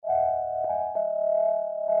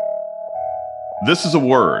This is A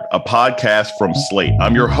Word, a podcast from Slate.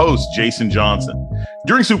 I'm your host, Jason Johnson.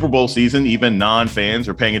 During Super Bowl season, even non-fans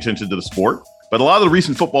are paying attention to the sport, but a lot of the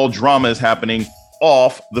recent football drama is happening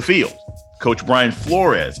off the field. Coach Brian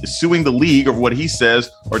Flores is suing the league over what he says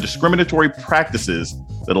are discriminatory practices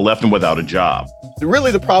that have left him without a job.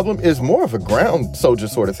 Really, the problem is more of a ground soldier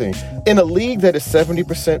sort of thing. In a league that is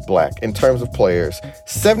 70% black in terms of players,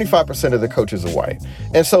 75% of the coaches are white.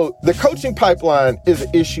 And so the coaching pipeline is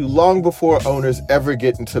an issue long before owners ever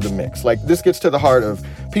get into the mix. Like, this gets to the heart of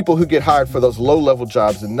people who get hired for those low-level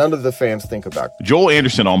jobs that none of the fans think about. Joel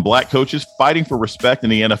Anderson on black coaches fighting for respect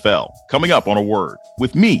in the NFL. Coming up on A Word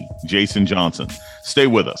with me, Jason Johnson. Stay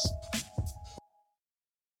with us.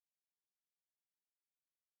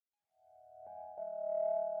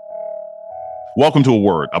 Welcome to A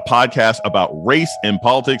Word, a podcast about race and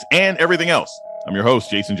politics and everything else. I'm your host,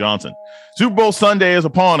 Jason Johnson. Super Bowl Sunday is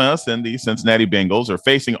upon us, and the Cincinnati Bengals are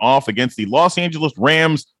facing off against the Los Angeles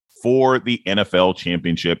Rams for the NFL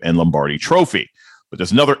Championship and Lombardi Trophy. But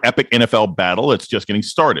there's another epic NFL battle that's just getting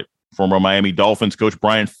started. Former Miami Dolphins coach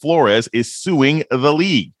Brian Flores is suing the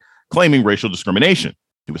league, claiming racial discrimination.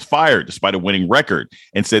 He was fired despite a winning record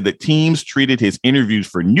and said that teams treated his interviews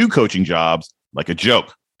for new coaching jobs like a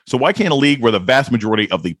joke. So why can't a league where the vast majority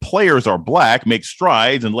of the players are black make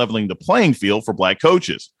strides in leveling the playing field for black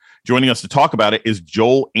coaches? Joining us to talk about it is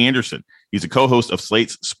Joel Anderson. He's a co-host of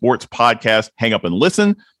Slate's sports podcast, Hang Up and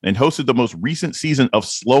Listen, and hosted the most recent season of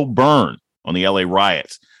Slow Burn on the LA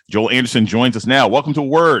riots. Joel Anderson joins us now. Welcome to A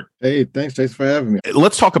Word. Hey, thanks, Jason, for having me.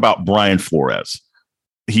 Let's talk about Brian Flores.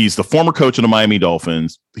 He's the former coach of the Miami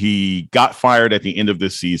Dolphins. He got fired at the end of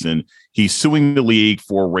this season. He's suing the league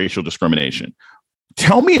for racial discrimination.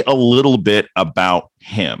 Tell me a little bit about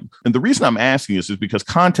him. And the reason I'm asking this is because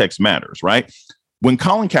context matters, right? When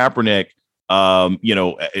Colin Kaepernick,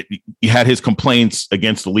 he had his complaints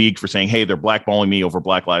against the league for saying, hey, they're blackballing me over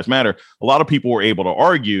Black Lives Matter. A lot of people were able to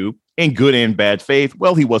argue in good and bad faith,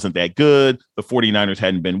 well, he wasn't that good. The 49ers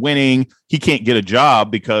hadn't been winning. He can't get a job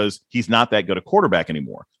because he's not that good a quarterback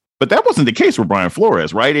anymore. But that wasn't the case with Brian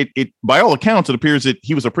Flores, right? It by all accounts, it appears that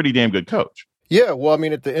he was a pretty damn good coach. Yeah, well, I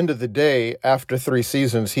mean, at the end of the day, after 3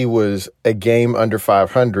 seasons, he was a game under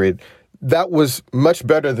 500. That was much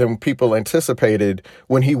better than people anticipated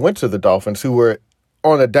when he went to the Dolphins, who were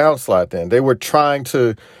on a downslide then. They were trying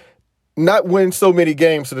to not win so many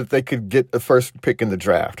games so that they could get the first pick in the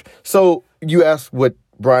draft. So you asked what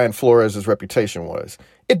Brian Flores' reputation was.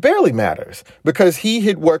 It barely matters because he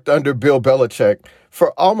had worked under Bill Belichick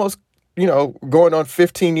for almost going on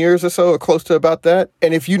 15 years or so, or close to about that.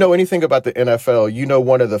 And if you know anything about the NFL, you know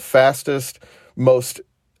one of the fastest, most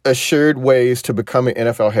assured ways to become an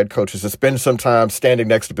NFL head coach is to spend some time standing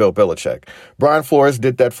next to Bill Belichick. Brian Flores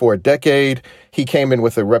did that for a decade. He came in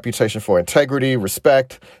with a reputation for integrity,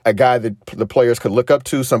 respect, a guy that the players could look up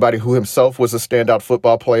to, somebody who himself was a standout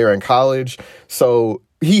football player in college. So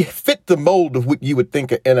he fit the mold of what you would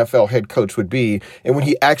think an NFL head coach would be. And when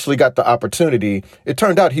he actually got the opportunity, it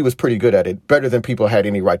turned out he was pretty good at it, better than people had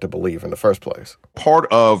any right to believe in the first place. Part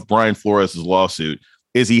of Brian Flores' lawsuit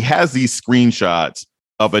is he has these screenshots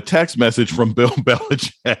of a text message from Bill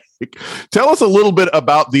Belichick. Tell us a little bit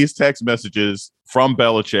about these text messages from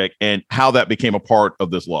Belichick and how that became a part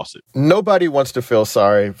of this lawsuit. Nobody wants to feel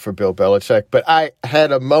sorry for Bill Belichick, but I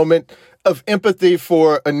had a moment of empathy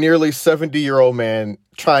for a nearly 70-year-old man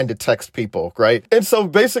trying to text people, right? And so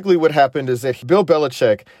basically what happened is that Bill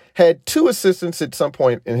Belichick had 2 assistants at some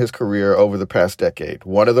point in his career over the past decade.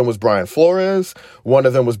 One of them was Brian Flores. One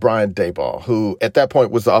of them was Brian Daboll, who at that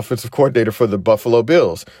point was the offensive coordinator for the Buffalo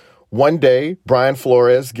Bills. One day, Brian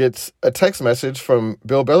Flores gets a text message from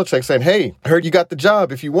Bill Belichick saying, hey, I heard you got the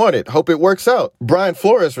job if you want it. Hope it works out. Brian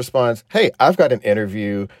Flores responds, hey, I've got an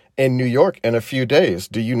interview in New York in a few days.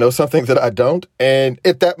 Do you know something that I don't? And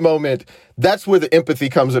at that moment, that's where the empathy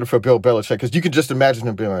comes in for Bill Belichick, because you can just imagine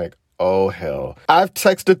him being like, oh, hell, I've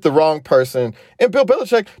texted the wrong person. And Bill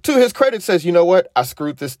Belichick, to his credit, says, you know what? I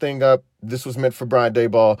screwed this thing up. This was meant for Brian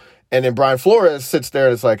Daboll. And then Brian Flores sits there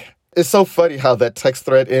and is like, it's so funny how that text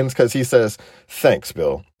thread ends because he says, thanks,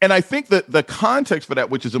 Bill. And I think that the context for that,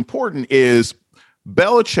 which is important, is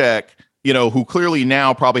Belichick, who clearly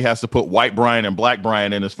now probably has to put white Brian and black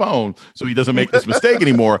Brian in his phone so he doesn't make this mistake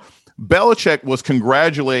anymore. Belichick was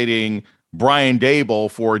congratulating Brian Daboll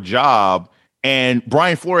for a job, and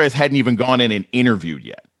Brian Flores hadn't even gone in and interviewed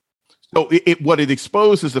yet. So what it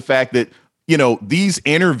exposed is the fact that, these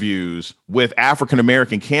interviews with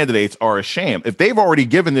African-American candidates are a sham. If they've already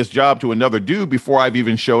given this job to another dude before I've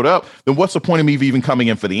even showed up, then what's the point of me even coming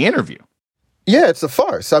in for the interview? Yeah, it's a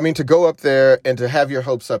farce. I mean, to go up there and to have your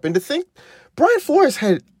hopes up and to think Brian Flores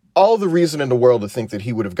had all the reason in the world to think that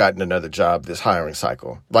he would have gotten another job this hiring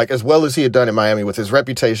cycle. Like, as well as he had done in Miami with his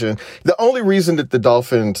reputation. The only reason that the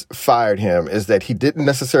Dolphins fired him is that he didn't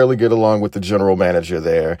necessarily get along with the general manager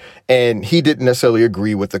there, and he didn't necessarily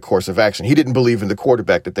agree with the course of action. He didn't believe in the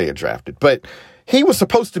quarterback that they had drafted. But he was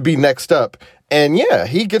supposed to be next up. And yeah,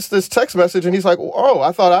 he gets this text message and he's like, oh,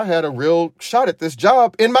 I thought I had a real shot at this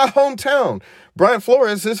job in my hometown. Brian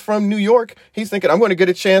Flores is from New York. He's thinking, I'm going to get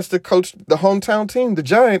a chance to coach the hometown team, the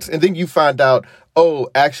Giants. And then you find out, oh,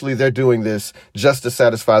 actually, they're doing this just to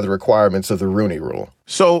satisfy the requirements of the Rooney Rule.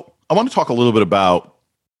 So I want to talk a little bit about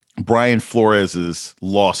Brian Flores's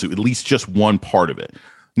lawsuit, at least just one part of it.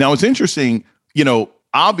 Now, it's interesting,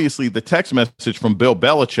 obviously the text message from Bill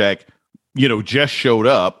Belichick, just showed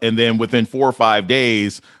up. And then within 4 or 5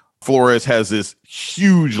 days, Flores has this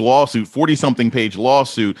huge lawsuit, 40-something page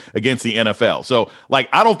lawsuit against the NFL. So,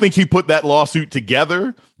 I don't think he put that lawsuit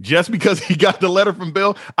together just because he got the letter from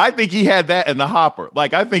Bill. I think he had that in the hopper.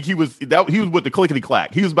 I think he was with the clickety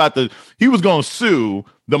clack. He was going to sue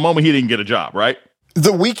the moment he didn't get a job, right?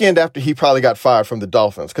 The weekend after he probably got fired from the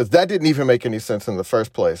Dolphins, because that didn't even make any sense in the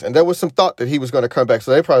first place. And there was some thought that he was going to come back.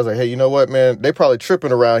 So they probably was like, hey, you know what, man? They probably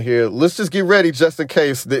tripping around here. Let's just get ready just in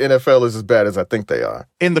case the NFL is as bad as I think they are.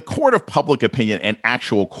 In the court of public opinion and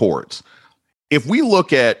actual courts, if we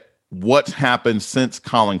look at what's happened since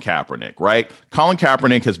Colin Kaepernick, right? Colin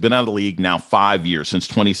Kaepernick has been out of the league now 5 years, since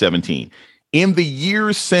 2017. In the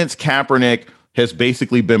years since Kaepernick has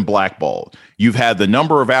basically been blackballed, you've had the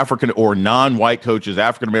number of African or non-white coaches,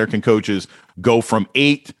 African-American coaches, go from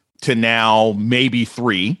 8 to now maybe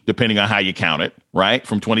 3, depending on how you count it, right?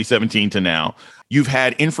 From 2017 to now. You've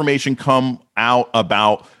had information come out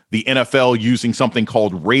about the NFL using something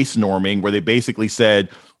called race norming, where they basically said,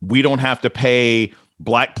 we don't have to pay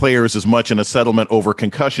black players as much in a settlement over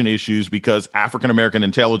concussion issues because African-American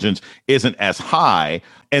intelligence isn't as high.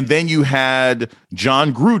 And then you had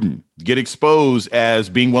John Gruden get exposed as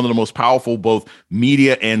being one of the most powerful, both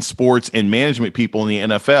media and sports and management people in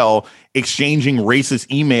the NFL, exchanging racist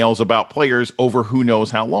emails about players over who knows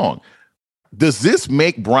how long. Does this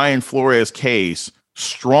make Brian Flores' case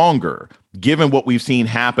stronger, given what we've seen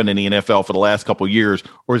happen in the NFL for the last couple of years,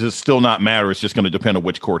 or does it still not matter? It's just going to depend on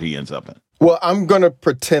which court he ends up in. Well, I'm going to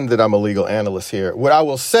pretend that I'm a legal analyst here. What I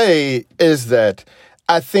will say is that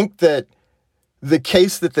I think that the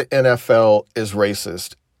case that the NFL is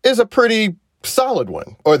racist is a pretty solid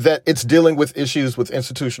one, or that it's dealing with issues with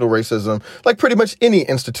institutional racism, like pretty much any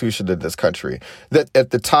institution in this country. That at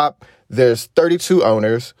the top, there's 32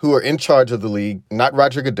 owners who are in charge of the league, not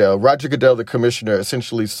Roger Goodell. Roger Goodell, the commissioner,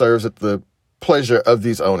 essentially serves at the pleasure of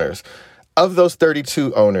these owners. Of those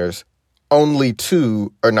 32 owners, only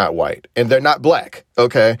 2 are not white, and they're not black,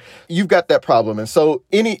 okay? You've got that problem. And so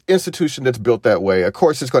any institution that's built that way, of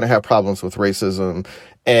course, is going to have problems with racism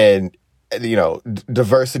and,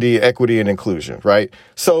 diversity, equity, and inclusion, right?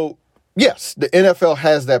 So, yes, the NFL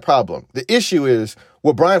has that problem. The issue is,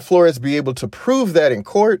 will Brian Flores be able to prove that in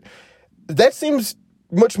court? That seems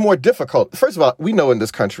much more difficult. First of all, we know in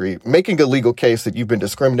this country, making a legal case that you've been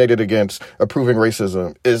discriminated against or proving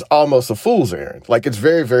racism is almost a fool's errand. It's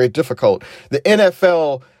very, very difficult. The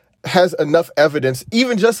NFL has enough evidence,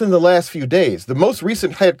 even just in the last few days. The most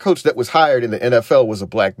recent head coach that was hired in the NFL was a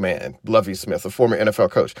black man, Lovie Smith, a former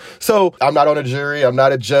NFL coach. So I'm not on a jury, I'm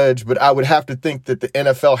not a judge, but I would have to think that the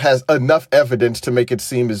NFL has enough evidence to make it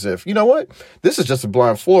seem as if, you know what, this is just a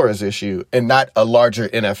Brian Flores issue and not a larger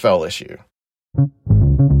NFL issue.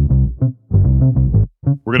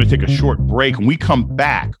 We're going to take a short break. When we come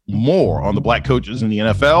back, more on the black coaches in the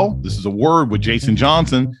NFL. This is A Word with Jason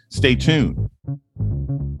Johnson. Stay tuned.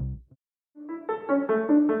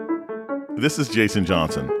 This is Jason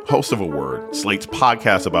Johnson, host of A Word, Slate's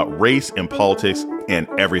podcast about race and politics and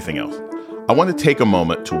everything else. I want to take a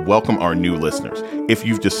moment to welcome our new listeners. If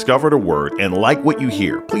you've discovered A Word and like what you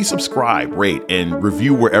hear, please subscribe, rate, and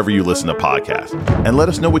review wherever you listen to podcasts. And let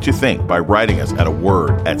us know what you think by writing us at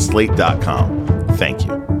aword@slate.com. Thank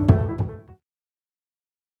you.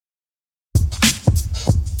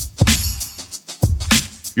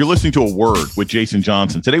 You're listening to A Word with Jason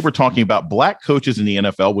Johnson. Today, we're talking about black coaches in the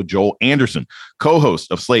NFL with Joel Anderson,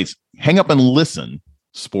 co-host of Slate's Hang Up and Listen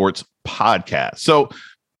sports podcast. So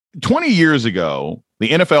 20 years ago, the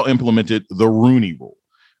NFL implemented the Rooney Rule.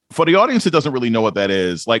 For the audience that doesn't really know what that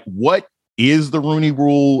is, what is the Rooney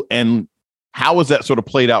Rule and how has that sort of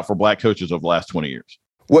played out for black coaches over the last 20 years?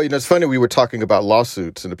 Well, it's funny, we were talking about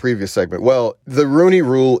lawsuits in the previous segment. Well, the Rooney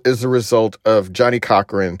Rule is the result of Johnny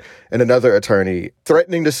Cochran and another attorney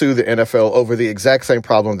threatening to sue the NFL over the exact same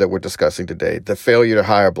problem that we're discussing today, the failure to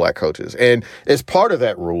hire black coaches. And as part of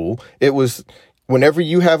that rule, it was whenever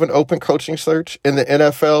you have an open coaching search in the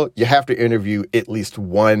NFL, you have to interview at least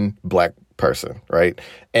one black person, right?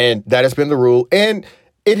 And that has been the rule. And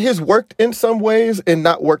it has worked in some ways and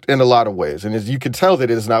not worked in a lot of ways. And as you can tell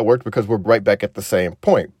that it has not worked because we're right back at the same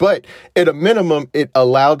point. But at a minimum, it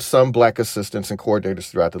allowed some black assistants and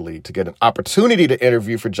coordinators throughout the league to get an opportunity to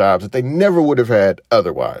interview for jobs that they never would have had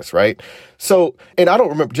otherwise, right? So, and I don't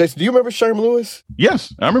remember, Jason, do you remember Sherm Lewis?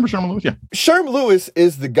 Yes, I remember Sherm Lewis, yeah. Sherm Lewis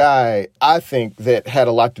is the guy, I think, that had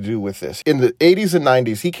a lot to do with this. In the 80s and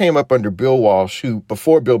 90s, he came up under Bill Walsh, who,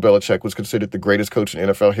 before Bill Belichick, was considered the greatest coach in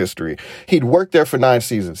NFL history. He'd worked there for 9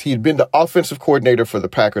 seasons. He'd been the offensive coordinator for the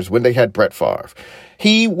Packers when they had Brett Favre.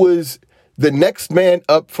 He was the next man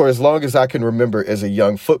up for as long as I can remember as a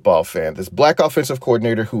young football fan. This black offensive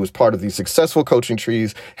coordinator who was part of these successful coaching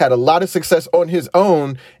trees, had a lot of success on his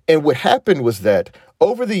own. And what happened was that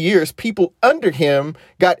over the years, people under him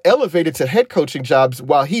got elevated to head coaching jobs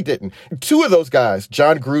while he didn't. 2 of those guys,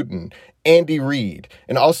 John Gruden, Andy Reid,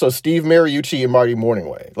 and also Steve Mariucci and Marty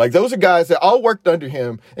Morningway. Like, those are guys that all worked under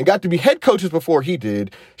him and got to be head coaches before he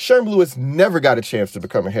did. Sherm Lewis never got a chance to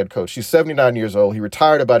become a head coach. He's 79 years old. He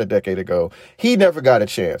retired about a decade ago. He never got a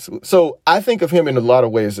chance. So I think of him in a lot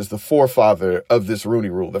of ways as the forefather of this Rooney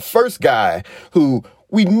Rule, the first guy who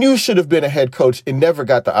we knew should have been a head coach and never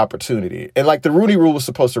got the opportunity. And like, the Rooney Rule was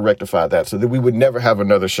supposed to rectify that so that we would never have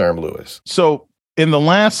another Sherm Lewis. So in the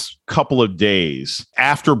last couple of days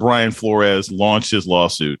after Brian Flores launched his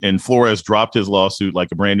lawsuit, and Flores dropped his lawsuit like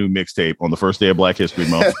a brand new mixtape on the first day of Black History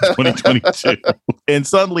Month 2022. And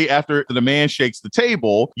suddenly, after the man shakes the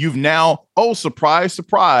table, you've now, oh, surprise,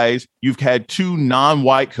 surprise, you've had 2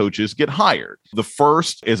 non-white coaches get hired. The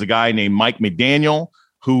first is a guy named Mike McDaniel,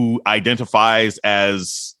 who identifies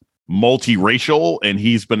as multiracial, and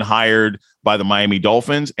he's been hired by the Miami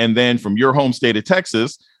Dolphins. And then from your home state of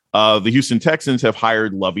Texas, the Houston Texans have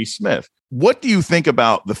hired Lovie Smith. What do you think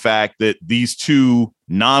about the fact that these 2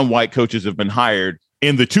 non-white coaches have been hired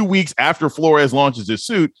in the 2 weeks after Flores launches his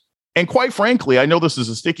suit? And quite frankly, I know this is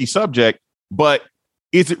a sticky subject, but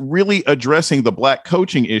is it really addressing the black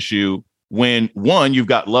coaching issue when, one, you've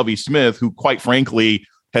got Lovie Smith, who quite frankly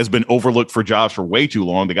has been overlooked for jobs for way too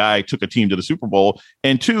long. The guy took a team to the Super Bowl.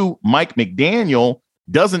 And 2, Mike McDaniel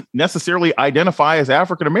doesn't necessarily identify as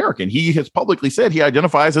African-American. He has publicly said he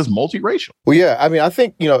identifies as multiracial. Well, yeah, I mean, I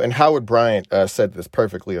think, and Howard Bryant said this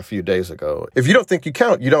perfectly a few days ago. If you don't think you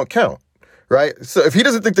count, you don't count, right? So if he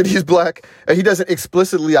doesn't think that he's black and he doesn't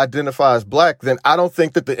explicitly identify as black, then I don't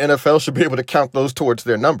think that the NFL should be able to count those towards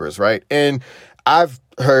their numbers, right? And I've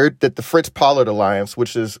heard that the Fritz Pollard Alliance,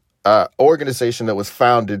 which is an organization that was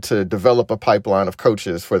founded to develop a pipeline of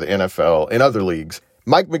coaches for the NFL and other leagues,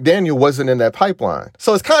 Mike McDaniel wasn't in that pipeline.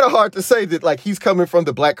 So it's kind of hard to say that, like, he's coming from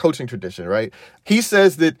the black coaching tradition, right? He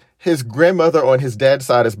says that his grandmother on his dad's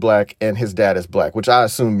side is black and his dad is black, which I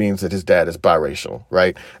assume means that his dad is biracial,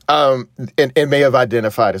 right? And may have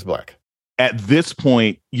identified as black. At this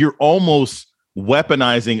point, you're almost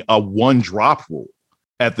weaponizing a one-drop rule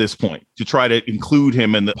at this point to try to include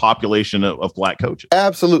him in the population of black coaches.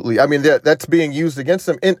 Absolutely. I mean, that's being used against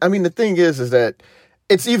him. And I mean, the thing is that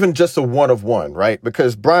it's even just a one of one, right?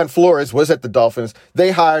 Because Brian Flores was at the Dolphins.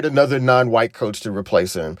 They hired another non-white coach to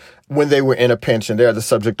replace him when they were in a pinch and they're the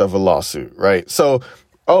subject of a lawsuit, right? So,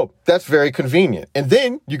 that's very convenient. And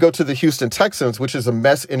then you go to the Houston Texans, which is a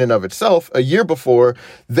mess in and of itself. A year before,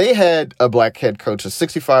 they had a black head coach, a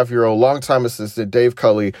 65-year-old longtime assistant, Dave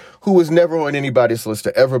Culley, who was never on anybody's list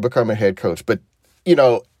to ever become a head coach. But,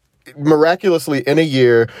 miraculously, in a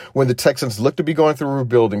year when the Texans look to be going through a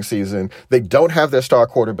rebuilding season, they don't have their star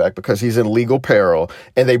quarterback because he's in legal peril,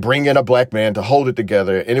 and they bring in a black man to hold it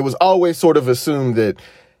together. And it was always sort of assumed that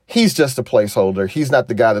he's just a placeholder. He's not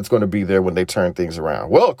the guy that's going to be there when they turn things around.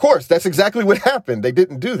 Well, of course, that's exactly what happened. They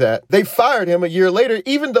didn't do that. They fired him a year later,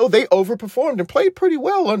 even though they overperformed and played pretty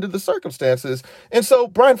well under the circumstances. And so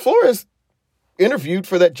Brian Flores interviewed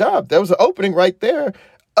for that job. There was an opening right there.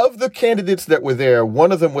 Of the candidates that were there,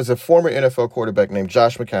 one of them was a former NFL quarterback named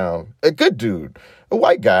Josh McCown, a good dude, a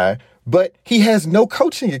white guy, but he has no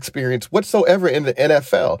coaching experience whatsoever in the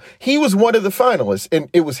NFL. He was one of the finalists, and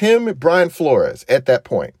it was him and Brian Flores at that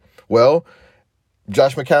point. Well,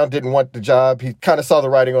 Josh McCown didn't want the job. He kind of saw the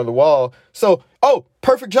writing on the wall. So,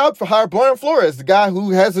 perfect job for hire Brian Flores, the guy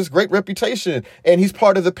who has this great reputation, and he's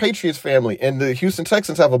part of the Patriots family, and the Houston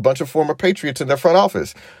Texans have a bunch of former Patriots in their front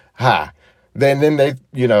office. Then they,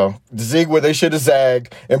 zig where they should have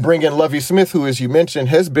zagged and bring in Lovie Smith, who, as you mentioned,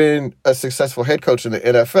 has been a successful head coach in the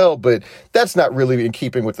NFL, but that's not really in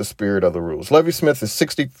keeping with the spirit of the rules. Lovie Smith is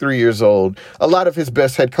 63 years old. A lot of his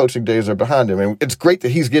best head coaching days are behind him, and it's great that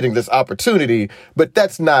he's getting this opportunity, but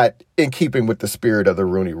that's not in keeping with the spirit of the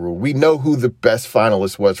Rooney Rule. We know who the best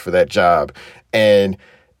finalist was for that job, and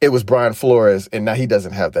it was Brian Flores, and now he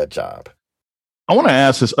doesn't have that job. I want to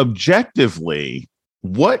ask this objectively.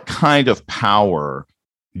 What kind of power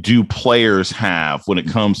do players have when it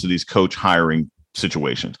comes to these coach hiring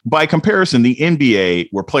situations? By comparison, the NBA,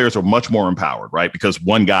 where players are much more empowered, right? Because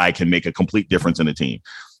one guy can make a complete difference in a team.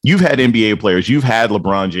 You've had NBA players. You've had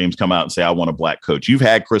LeBron James come out and say, I want a black coach. You've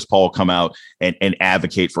had Chris Paul come out and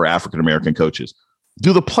advocate for African-American coaches.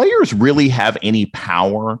 Do the players really have any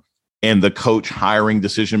power in the coach hiring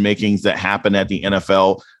decision-makings that happen at the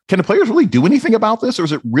NFL? Can the players really do anything about this, or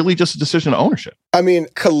is it really just a decision of ownership? I mean,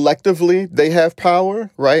 collectively, they have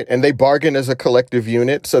power, right? And they bargain as a collective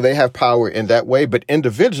unit, so they have power in that way. But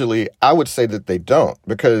individually, I would say that they don't,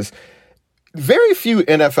 because very few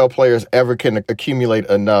NFL players ever can accumulate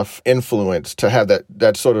enough influence to have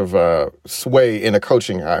that sort of sway in a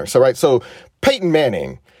coaching hire. So Peyton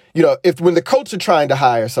Manning, if when the Colts are trying to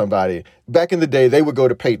hire somebody, back in the day, they would go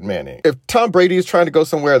to Peyton Manning. If Tom Brady is trying to go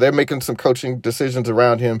somewhere, they're making some coaching decisions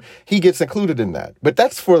around him, he gets included in that. But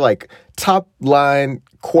that's for top line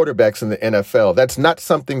quarterbacks in the NFL. That's not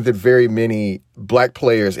something that very many black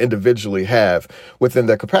players individually have within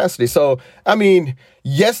their capacity. So, I mean,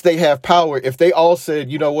 yes, they have power. If they all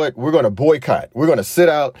said, you know what, we're going to boycott, we're going to sit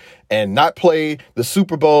out and not play the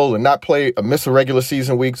Super Bowl and not miss a regular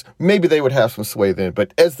season weeks, maybe they would have some sway then.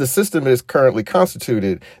 But as the system is currently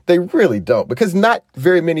constituted, they really don't, because not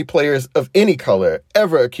very many players of any color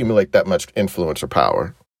ever accumulate that much influence or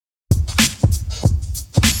power.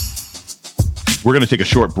 We're going to take a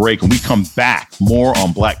short break. When we come back, more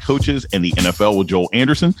on black coaches and the NFL with Joel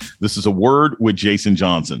Anderson. This is A Word with Jason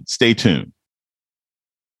Johnson. Stay tuned.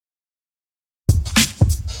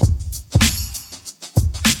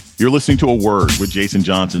 You're listening to A Word with Jason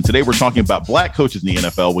Johnson. Today, we're talking about black coaches in the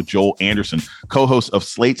NFL with Joel Anderson, co-host of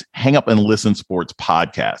Slate's Hang Up and Listen Sports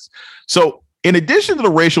podcast. So in addition to the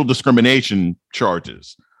racial discrimination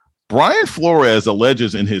charges, Brian Flores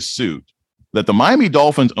alleges in his suit that the Miami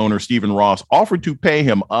Dolphins owner, Stephen Ross, offered to pay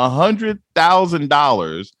him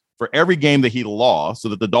 $100,000 for every game that he lost so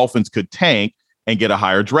that the Dolphins could tank and get a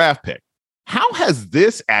higher draft pick. How has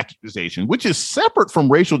this accusation, which is separate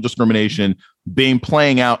from racial discrimination, been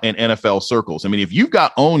playing out in NFL circles? I mean, if you've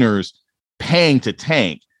got owners paying to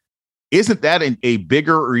tank, isn't that a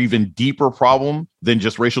bigger or even deeper problem than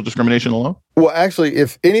just racial discrimination alone? Well, actually,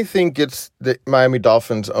 if anything gets the Miami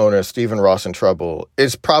Dolphins owner, Stephen Ross, in trouble,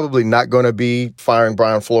 it's probably not going to be firing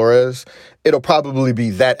Brian Flores. It'll probably be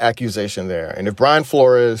that accusation there. And if Brian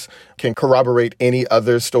Flores can corroborate any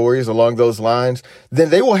other stories along those lines, then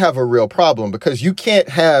they will have a real problem, because you can't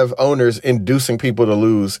have owners inducing people to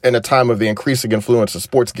lose in a time of the increasing influence of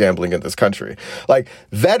sports gambling in this country.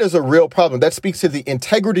 That is a real problem. That speaks to the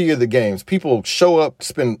integrity of the games. People show up,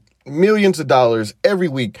 spend millions of dollars every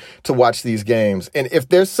week to watch these games. And if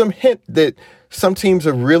there's some hint that some teams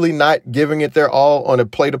are really not giving it their all on a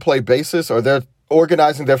play-to-play basis, or they're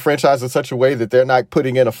organizing their franchise in such a way that they're not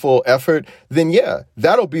putting in a full effort, then yeah,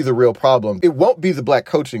 that'll be the real problem. It won't be the black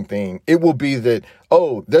coaching thing. It will be that,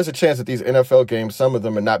 there's a chance that these NFL games, some of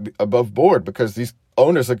them are not above board because these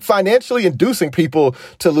owners are financially inducing people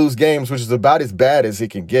to lose games, which is about as bad as it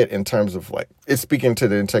can get in terms of it's speaking to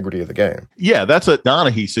the integrity of the game. Yeah, that's a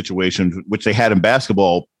Donaghy situation, which they had in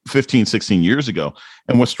basketball 15, 16 years ago.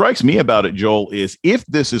 And what strikes me about it, Joel, is if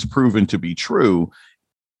this is proven to be true,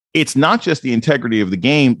 it's not just the integrity of the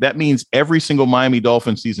game. That means every single Miami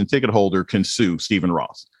Dolphins season ticket holder can sue Stephen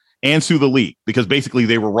Ross and sue the league, because basically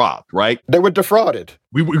they were robbed, right? They were defrauded.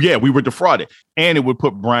 We were defrauded. And it would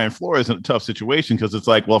put Brian Flores in a tough situation, because it's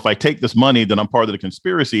like, well, if I take this money, then I'm part of the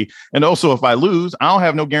conspiracy. And also, if I lose, I don't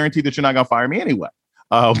have no guarantee that you're not going to fire me anyway.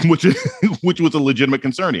 Which was a legitimate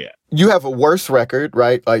concern he had. You have a worse record,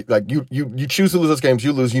 right? You choose to lose those games,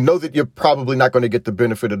 you lose. You know that you're probably not going to get the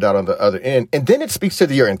benefit of that on the other end, and then it speaks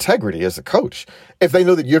to your integrity as a coach. If they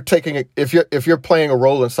know that you're if you're playing a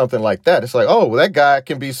role in something like that, it's like, that guy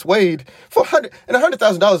can be swayed for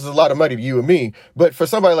 $100,000 is a lot of money to you and me, but for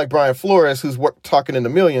somebody like Brian Flores, who's talking in the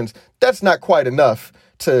millions, that's not quite enough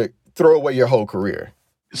to throw away your whole career.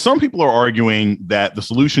 Some people are arguing that the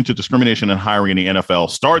solution to discrimination in hiring in the NFL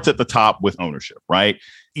starts at the top with ownership, right?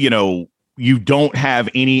 You don't have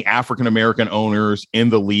any African-American owners in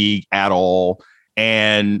the league at all.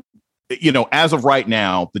 And, as of right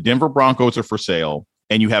now, the Denver Broncos are for sale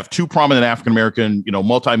and you have two prominent African-American,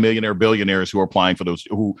 multimillionaire billionaires who are applying for those,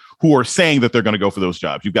 who are saying that they're going to go for those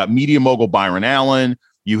jobs. You've got media mogul Byron Allen.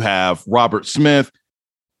 You have Robert Smith.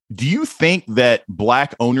 Do you think that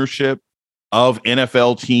Black ownership of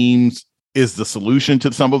NFL teams is the solution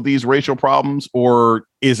to some of these racial problems, or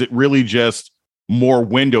is it really just more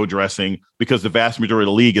window dressing because the vast majority of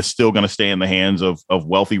the league is still going to stay in the hands of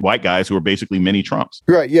wealthy white guys who are basically mini Trumps?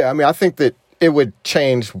 Right. Yeah. I mean, I think that it would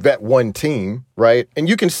change that one team, right? And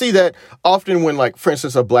you can see that often when, like, for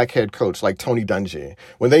instance, a black head coach like Tony Dungy,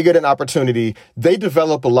 when they get an opportunity, they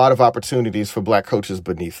develop a lot of opportunities for black coaches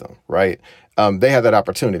beneath them, right? They have that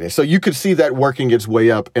opportunity. So you could see that working its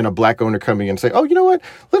way up in a black owner coming in and say, oh, you know what?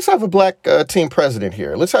 Let's have a black team president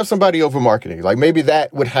here. Let's have somebody over marketing. Like, maybe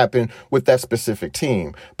that would happen with that specific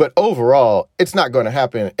team. But overall, it's not going to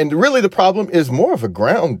happen. And really the problem is more of a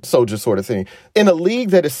ground soldier sort of thing. In a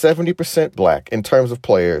league that is 70% black in terms of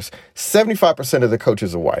players, 75% of the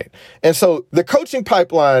coaches are white. And so the coaching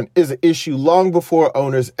pipeline is an issue long before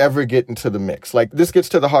owners ever get into the mix. Like, this gets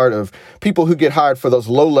to the heart of people who get hired for those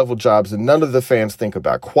low-level jobs and none of the fans think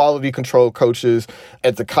about. Quality control coaches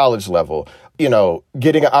at the college level,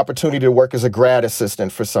 getting an opportunity to work as a grad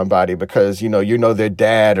assistant for somebody because, their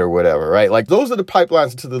dad or whatever, right? Like, those are the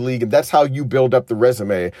pipelines into the league, and that's how you build up the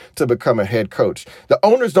resume to become a head coach. The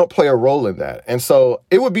owners don't play a role in that. And so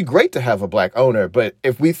it would be great to have a black owner, but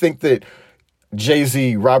if we think that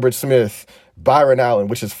Jay-Z, Robert Smith, Byron Allen,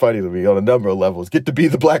 which is funny to me on a number of levels, get to be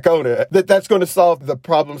the black owner, that's going to solve the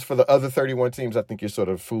problems for the other 31 teams, I think you're sort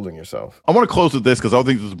of fooling yourself. I want to close with this because I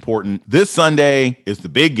think this is important. This Sunday is the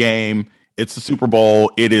big game. It's the Super Bowl.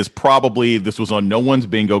 It is probably, this was on no one's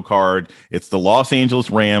bingo card. It's the Los Angeles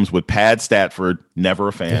Rams with Pat Stafford, never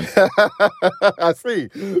a fan. I see.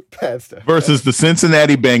 Pat Stafford. Versus the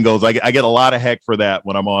Cincinnati Bengals. I get a lot of heck for that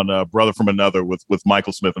when I'm on Brother from Another with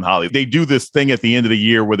Michael Smith and Holly. They do this thing at the end of the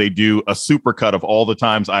year where they do a supercut of all the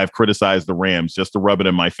times I've criticized the Rams just to rub it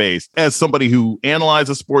in my face. As somebody who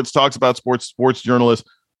analyzes sports, talks about sports journalist,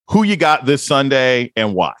 who you got this Sunday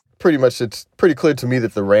and why? Pretty much, it's pretty clear to me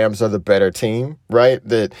that the Rams are the better team, right?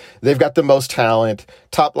 That they've got the most talent,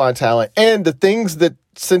 top line talent, and the things that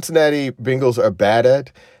Cincinnati Bengals are bad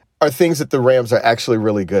at are things that the Rams are actually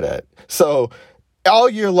really good at. So all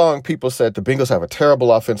year long, people said the Bengals have a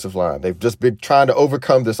terrible offensive line. They've just been trying to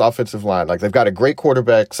overcome this offensive line. Like, they've got a great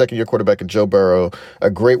quarterback, second-year quarterback in Joe Burrow,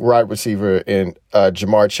 a great wide receiver in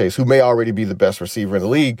Jamar Chase, who may already be the best receiver in the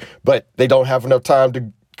league, but they don't have enough time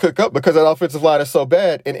to cook up because that offensive line is so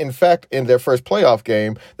bad. And in fact, in their first playoff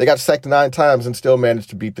game, they got sacked 9 times and still managed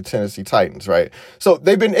to beat the Tennessee Titans, right? So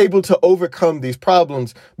they've been able to overcome these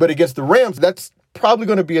problems. But against the Rams, that's probably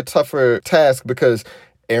going to be a tougher task because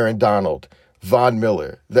Aaron Donald, Von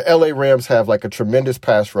Miller, the LA Rams have like a tremendous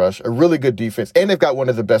pass rush, a really good defense, and they've got one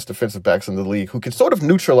of the best defensive backs in the league who can sort of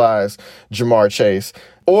neutralize Jamar Chase.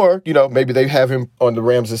 Or, maybe they have him on the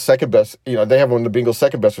Rams' second best, they have him on the Bengals'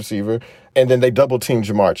 second best receiver, and then they double team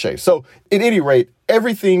Jamar Chase. So at any rate,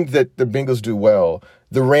 everything that the Bengals do well,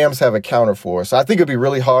 the Rams have a counter for. So I think it'd be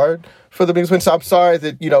really hard for the Bengals. So I'm sorry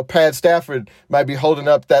that, Pat Stafford might be holding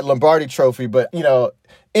up that Lombardi trophy, but,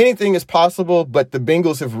 anything is possible, but the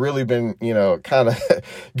Bengals have really been, kind of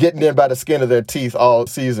getting in by the skin of their teeth all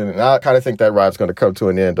season. And I kind of think that ride's going to come to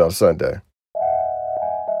an end on Sunday.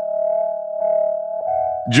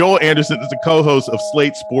 Joel Anderson is the co-host of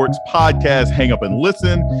Slate Sports podcast, Hang Up and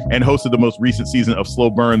Listen, and hosted the most recent season of Slow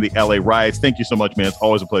Burn, the LA Riots. Thank you so much, man. It's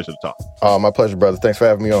always a pleasure to talk. Oh, my pleasure, brother. Thanks for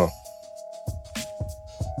having me on.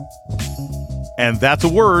 And that's a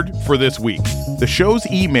word for this week. The show's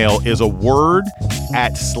email is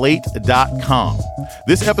aword@slate.com.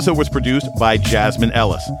 This episode was produced by Jasmine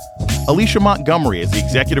Ellis. Alicia Montgomery is the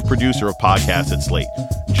executive producer of podcasts at Slate.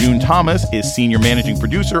 June Thomas is senior managing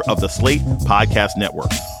producer of the Slate Podcast Network.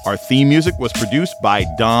 Our theme music was produced by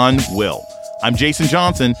Don Will. I'm Jason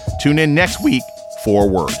Johnson. Tune in next week for a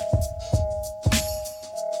word.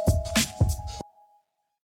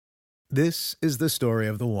 This is the story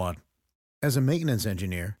of the one. As a maintenance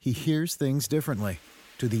engineer, he hears things differently.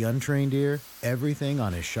 To the untrained ear, everything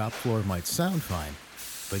on his shop floor might sound fine,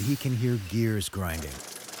 but he can hear gears grinding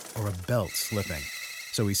or a belt slipping.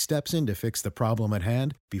 So he steps in to fix the problem at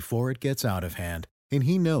hand before it gets out of hand. And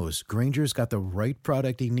he knows Grainger's got the right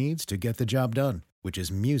product he needs to get the job done, which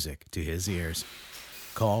is music to his ears.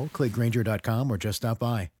 Call, click Grainger.com, or just stop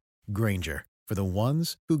by. Grainger, for the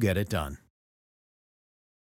ones who get it done.